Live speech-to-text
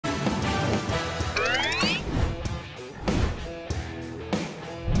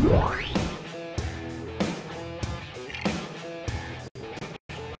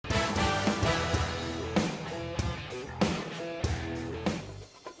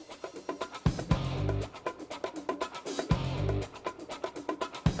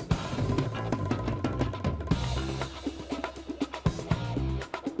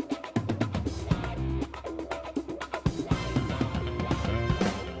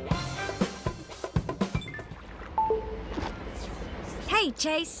Hey,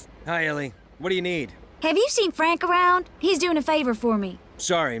 Chase. Hi, Ellie. What do you need? Have you seen Frank around? He's doing a favor for me.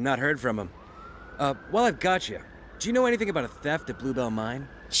 Sorry, not heard from him. While I've got you, do you know anything about a theft at Bluebell Mine?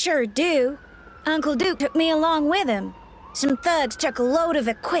 Sure do. Uncle Duke took me along with him. Some thugs took a load of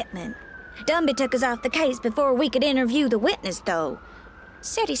equipment. Dumby took us off the case before we could interview the witness, though.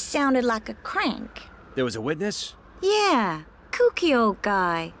 Said he sounded like a crank. There was a witness? Yeah, kooky old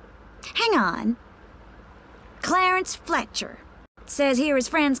guy. Hang on. Clarence Fletcher. Says here his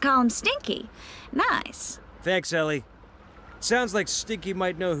friends call him Stinky. Nice. Thanks, Ellie. Sounds like Stinky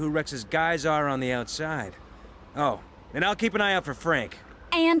might know who Rex's guys are on the outside. Oh, and I'll keep an eye out for Frank.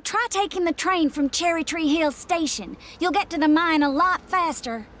 And try taking the train from Cherry Tree Hill Station. You'll get to the mine a lot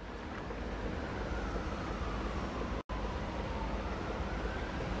faster.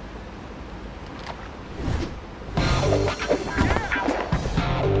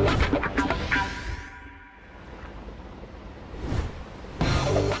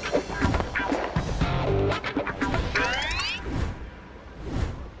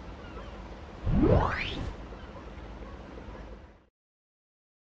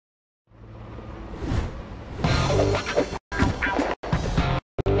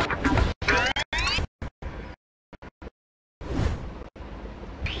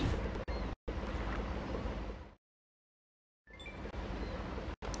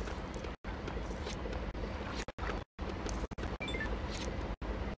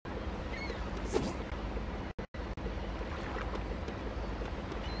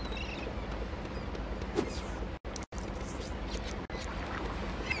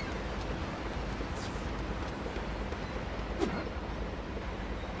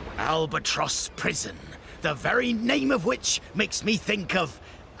 Albatross Prison, the very name of which makes me think of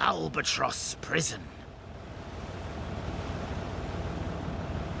Albatross Prison.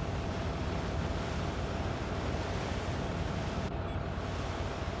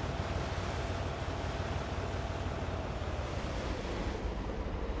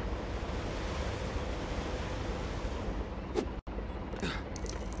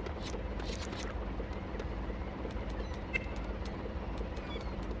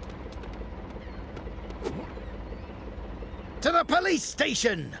 To the police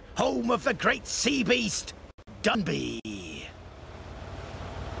station, home of the great sea beast, Dunby.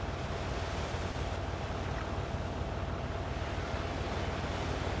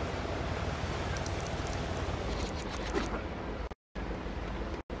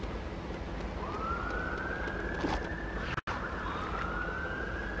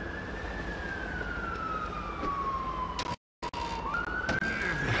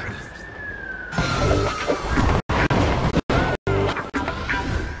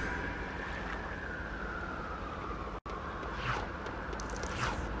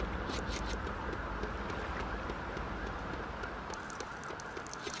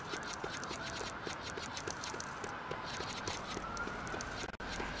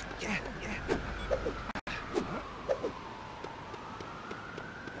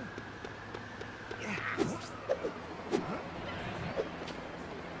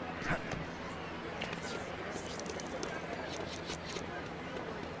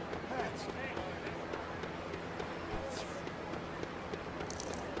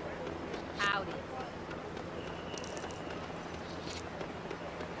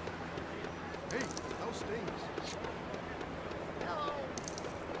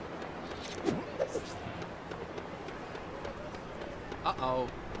 Uh-oh.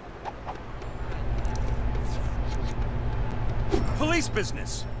 Police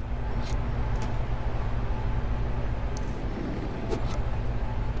business!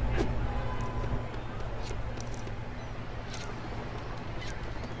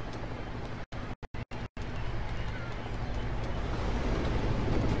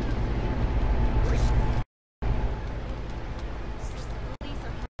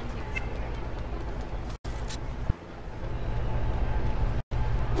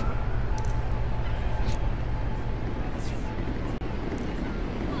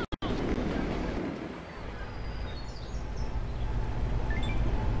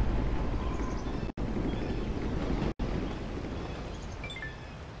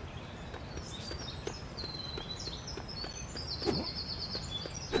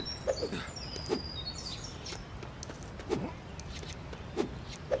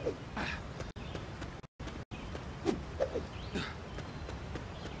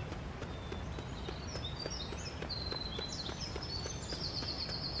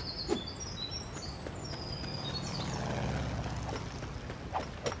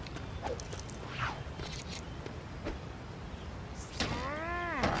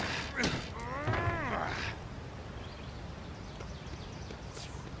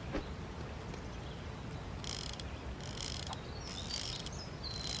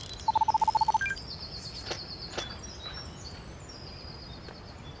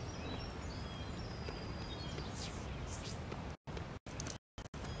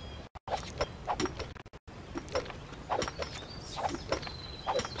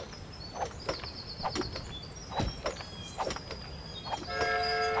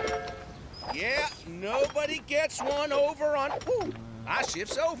 Nobody gets one over on... Ooh, our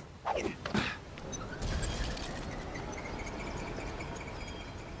shift's over.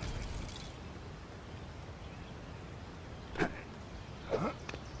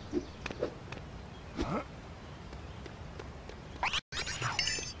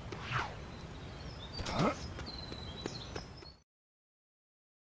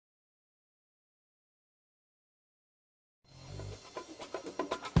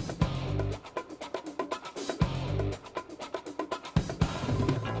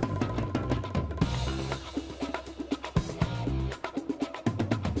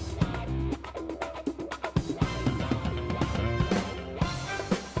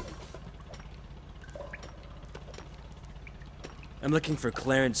 I'm looking for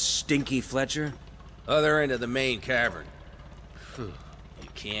Clarence Stinky Fletcher. Other end of the main cavern. Phew, you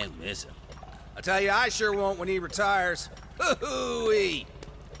can't miss him. I tell you, I sure won't when he retires. Hoo-hoo-wee!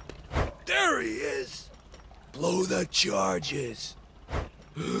 There he is! Blow the charges.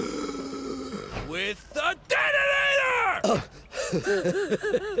 With the detonator!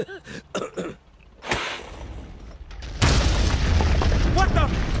 What the?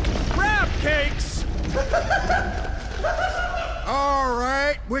 Crab cakes! All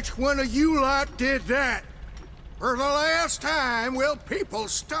right, which one of you lot did that? For the last time, will people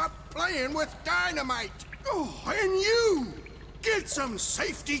stop playing with dynamite? Oh, and you! Get some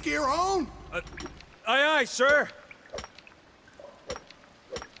safety gear on! Aye, aye, sir.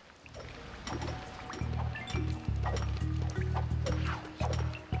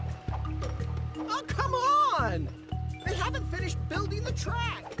 Oh, come on! They haven't finished building the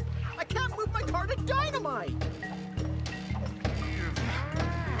track! I can't move my car to dynamite!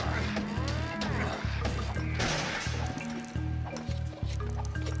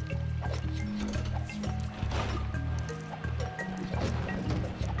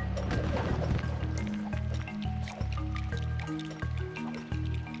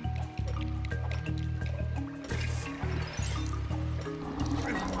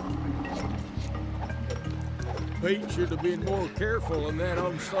 Pete should have been more careful in that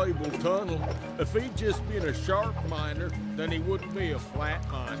unstable tunnel. If he'd just been a sharp miner, then he wouldn't be a flat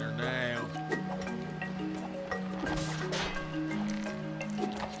miner now.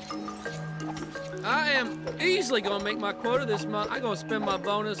 I am easily gonna make my quota this month. I'm gonna spend my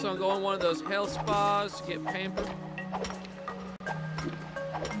bonus on going to one of those health spas to get pampered.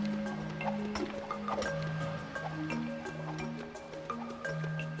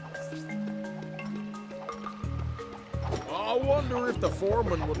 I wonder if the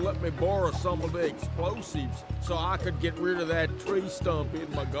foreman would let me borrow some of the explosives so I could get rid of that tree stump in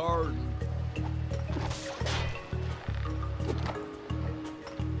my garden.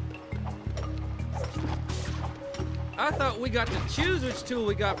 I thought we got to choose which tool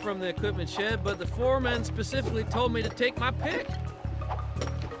we got from the equipment shed, but the foreman specifically told me to take my pick.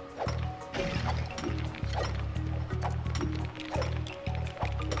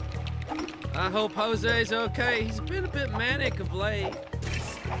 I hope Jose's okay. He's been a bit manic of late.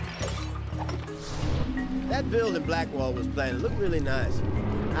 That building Blackwall was planning looked really nice.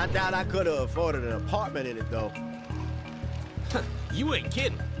 I doubt I could have afforded an apartment in it, though. You ain't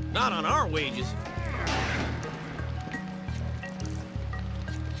kidding. Not on our wages.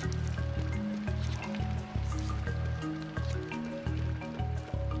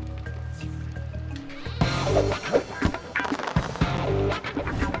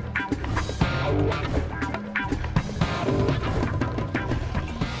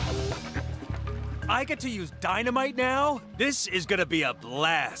 I get to use dynamite now? This is gonna be a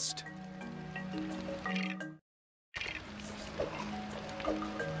blast.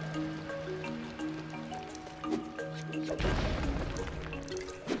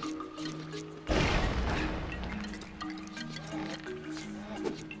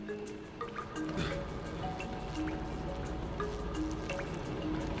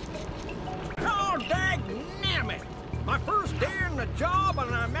 Oh, dagnammit! My first day in the job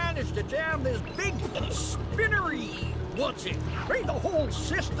and I managed to jam this big spinnery. What's it? Made the whole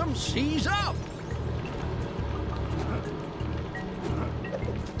system seize up.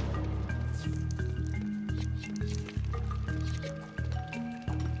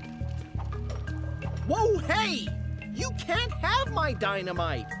 Whoa, hey! You can't have my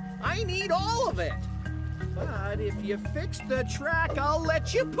dynamite. I need all of it. But if you fix the track, I'll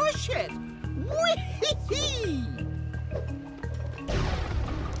let you push it. Whee-hee-hee!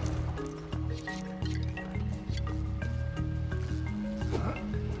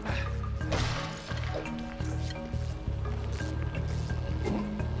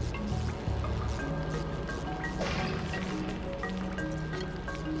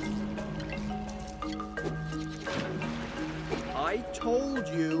 I told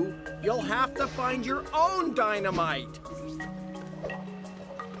you, you'll have to find your own dynamite.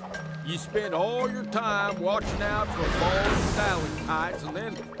 You spend all your time watching out for falling stalactites, and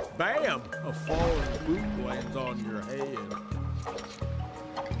then, bam, a falling boot lands on your head.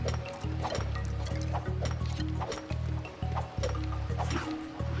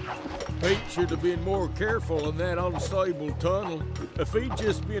 Pete should have been more careful in that unstable tunnel. If he'd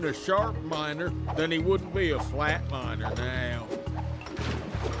just been a sharp miner, then he wouldn't be a flat miner now.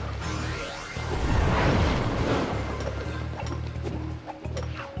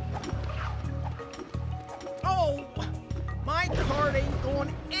 Oh, my cart ain't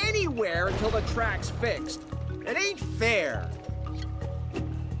going anywhere until the track's fixed. It ain't fair.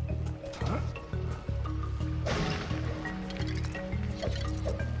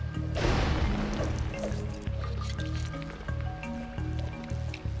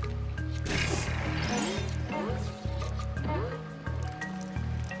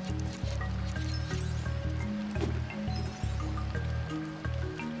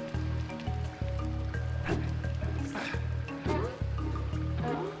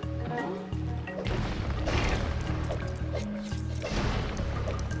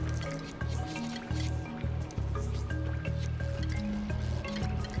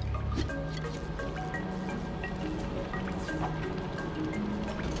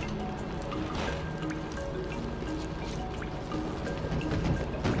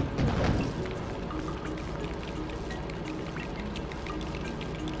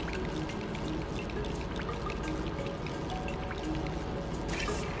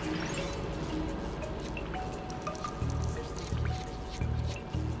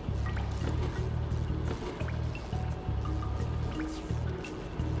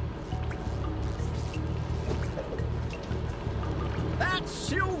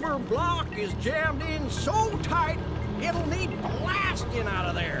 Silver block is jammed in so tight, it'll need blasting out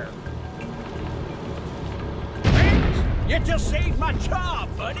of there. Thanks! You just saved my job,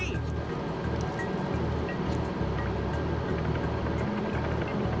 buddy.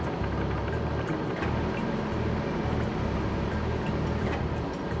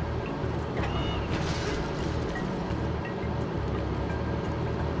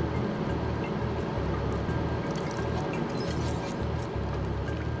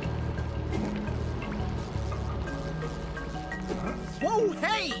 Whoa,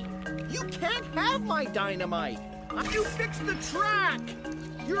 hey! You can't have my dynamite! You fixed the track!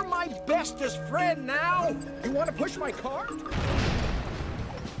 You're my bestest friend now! You want to push my cart?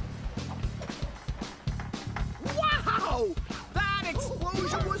 Wow! That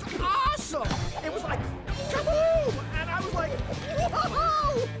explosion was awesome! It was like, kaboom! And I was like, whoa!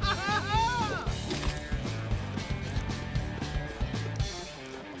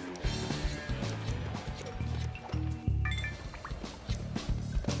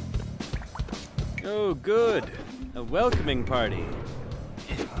 Oh, good. A welcoming party.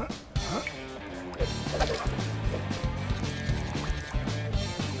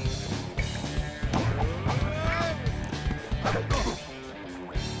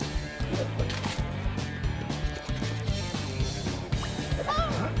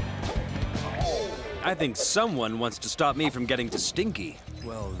 I think someone wants to stop me from getting to Stinky.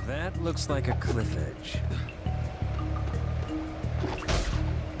 Well, that looks like a cliff edge.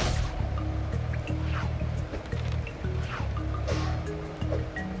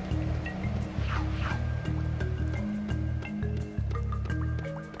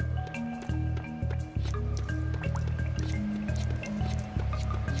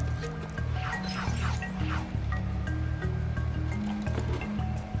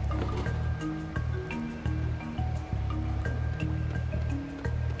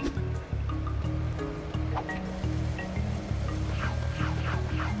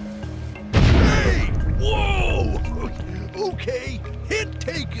 Okay, hit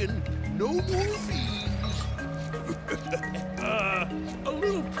taken. No more beans. A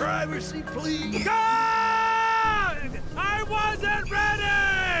little privacy, please. God! I wasn't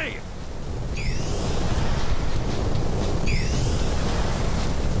ready!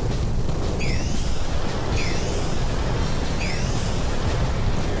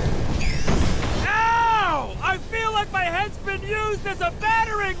 Ow! I feel like my head's been used as a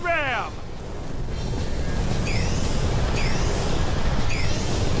battering ram!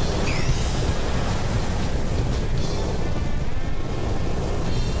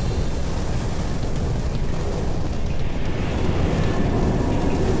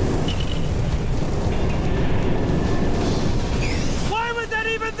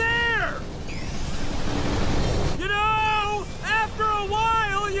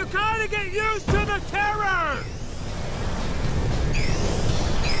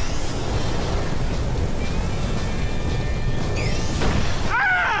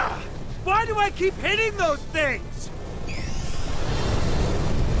 do I keep hitting those things?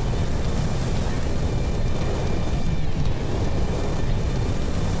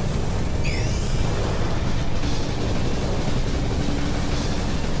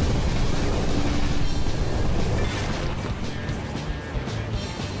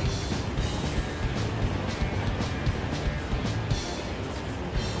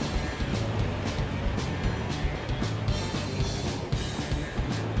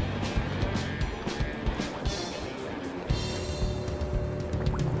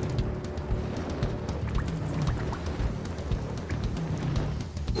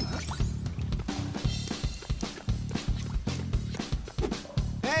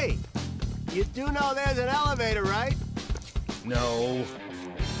 Hey, you do know there's an elevator, right? No.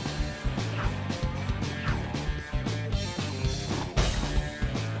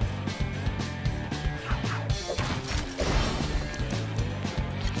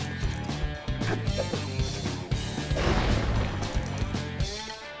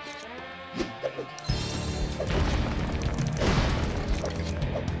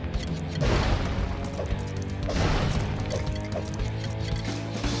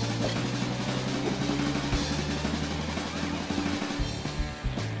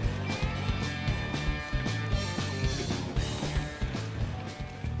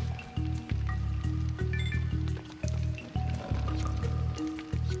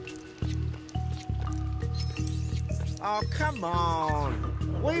 Oh, come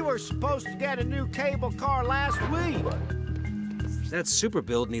on. We were supposed to get a new cable car last week. That super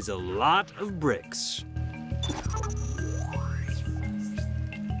build needs a lot of bricks.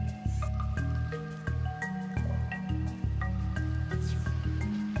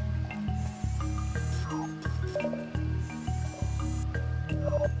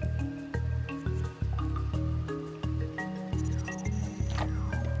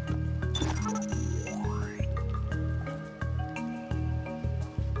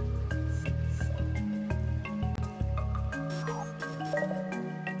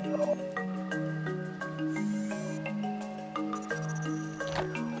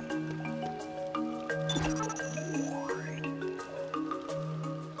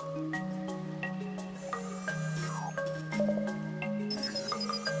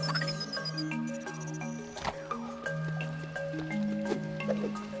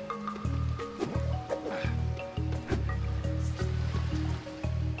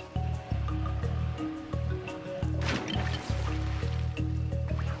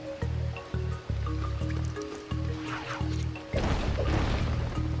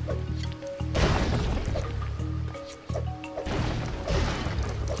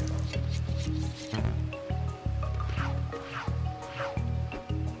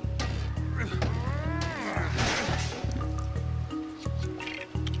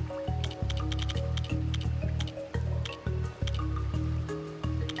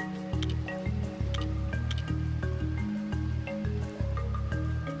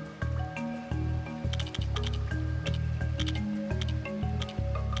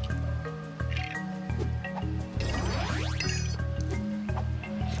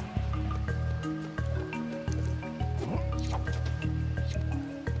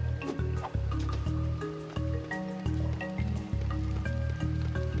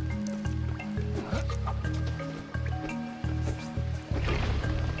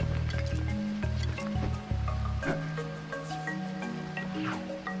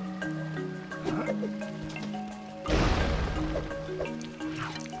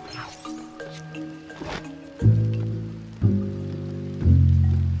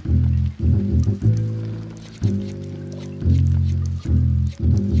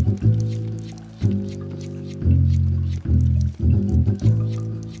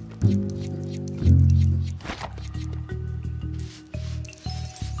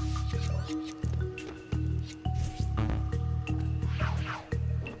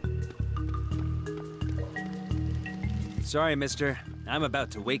 Sorry, mister. I'm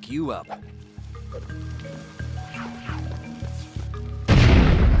about to wake you up.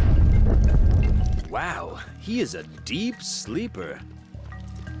 Wow, he is a deep sleeper.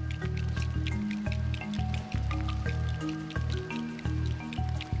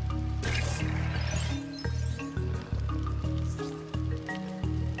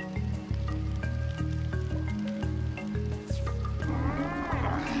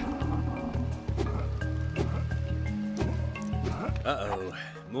 Uh-oh,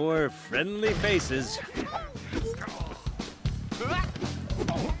 more friendly faces.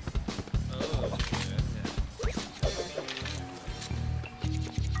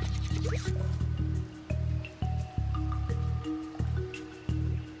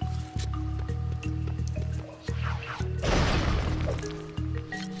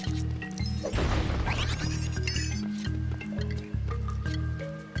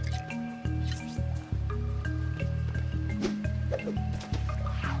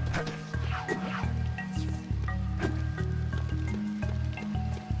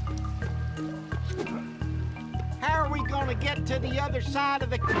 we gonna get to the other side of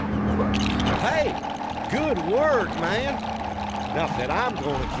the... Hey, good work, man. Not that I'm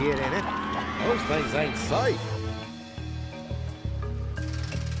gonna get in it. Those things ain't safe.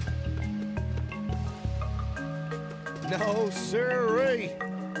 No, sirree.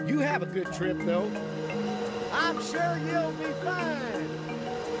 You have a good trip, though. I'm sure you'll be fine.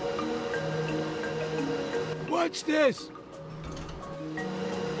 What's this?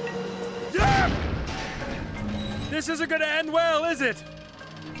 Yeah! This isn't gonna end well, is it?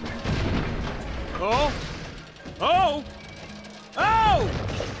 Oh! Oh! Oh!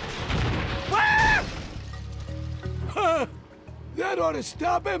 Ah! Huh! That ought to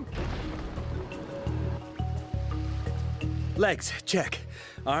stop him. Legs, check.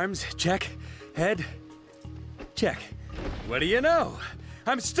 Arms, check. Head, check. What do you know?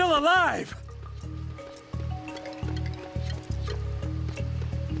 I'm still alive!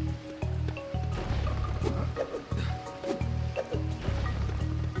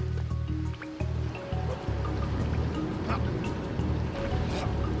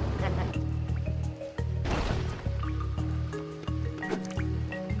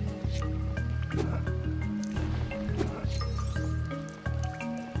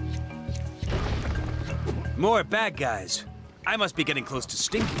 More bad guys. I must be getting close to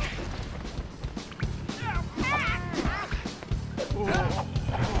Stinky.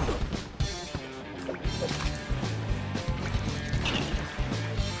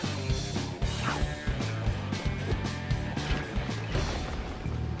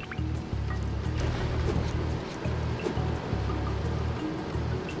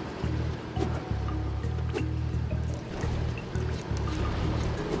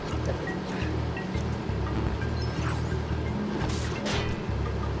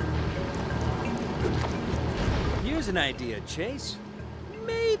 Here's an idea, Chase.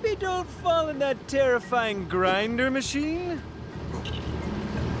 Maybe don't fall in that terrifying grinder machine?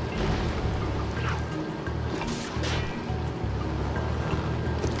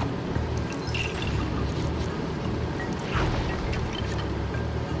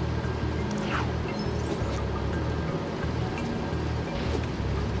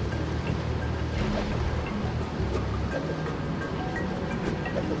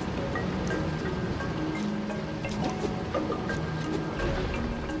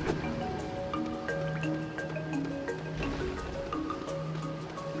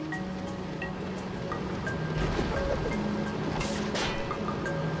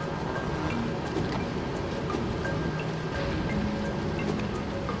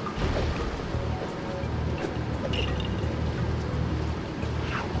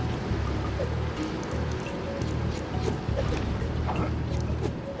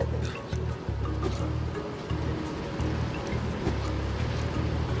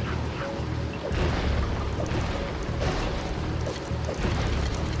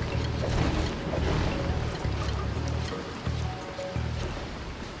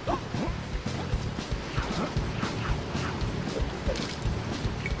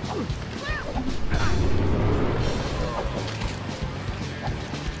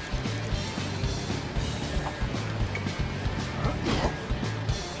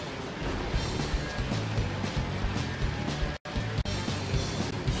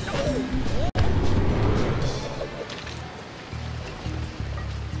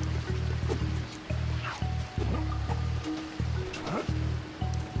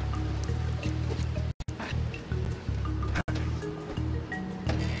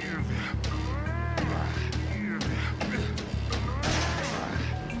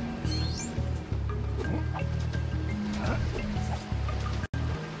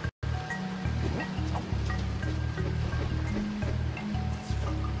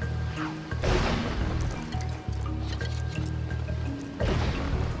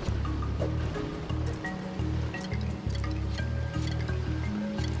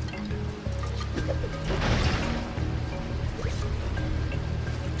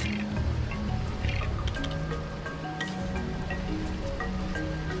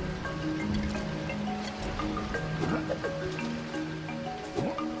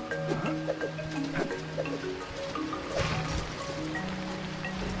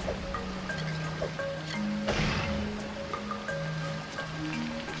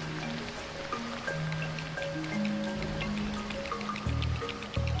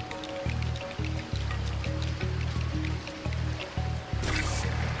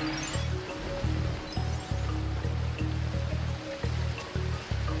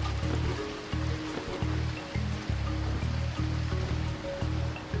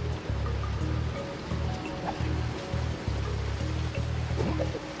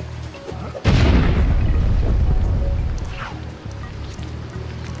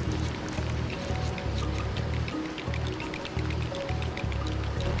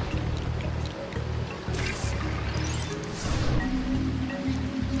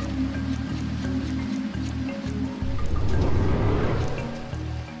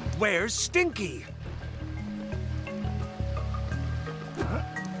 Where's Stinky?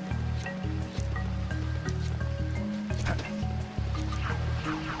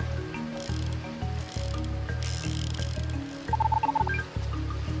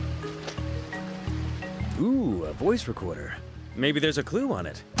 Ooh, a voice recorder. Maybe there's a clue on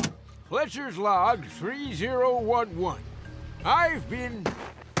it. Fletcher's log 3011. I've been...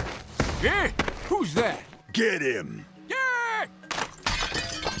 Eh? Who's that? Get him! Yeah!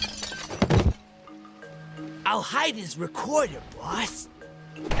 I'll hide his recorder, boss.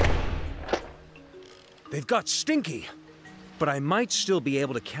 They've got Stinky, but I might still be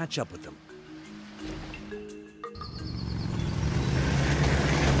able to catch up with them.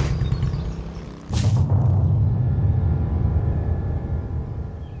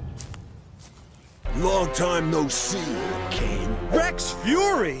 Long time no see, Kane. Rex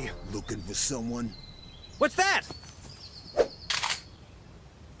Fury! Looking for someone? What's that?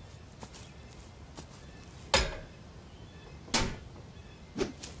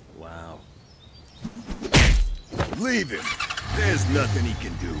 Wow. Leave him. There's nothing he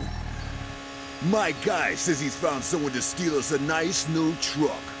can do. My guy says he's found someone to steal us a nice new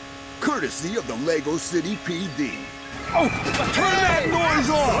truck. Courtesy of the Lego City PD. Oh! Turn that noise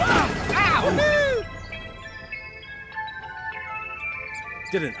off! Ow!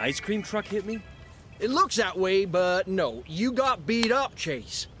 Did an ice cream truck hit me? It looks that way, but no. You got beat up,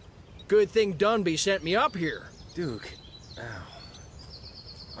 Chase. Good thing Dunby sent me up here. Duke. Ow.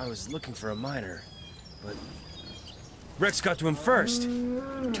 I was looking for a miner, but... Rex got to him first.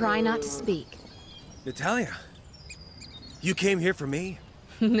 Try not to speak. Natalia, you came here for me?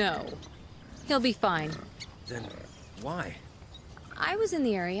 No. He'll be fine. Then why? I was in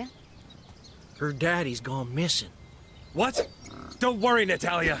the area. Her daddy's gone missing. What? Don't worry,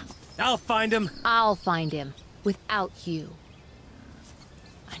 Natalia. I'll find him. I'll find him. Without you.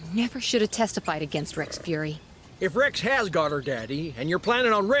 I never should have testified against Rex Fury. If Rex has got her daddy, and you're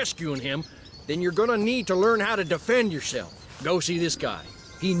planning on rescuing him, then you're gonna need to learn how to defend yourself. Go see this guy.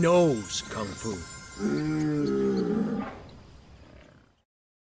 He knows Kung Fu.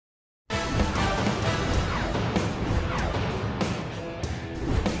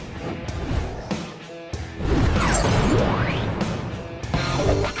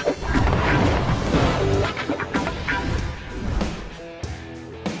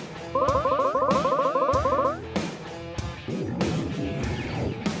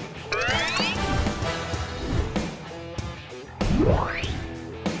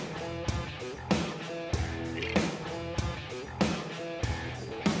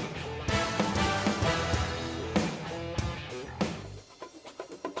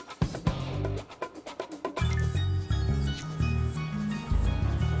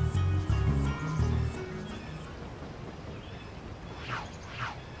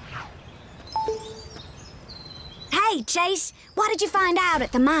 Hey, Chase, what did you find out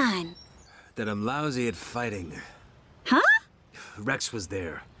at the mine? That I'm lousy at fighting. Huh? Rex was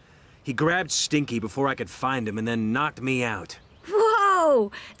there. He grabbed Stinky before I could find him and then knocked me out.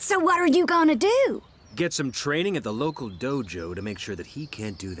 Whoa! So what are you gonna do? Get some training at the local dojo to make sure that he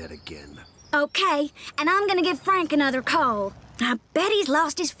can't do that again. Okay, and I'm gonna give Frank another call. I bet he's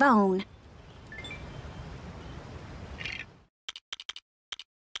lost his phone.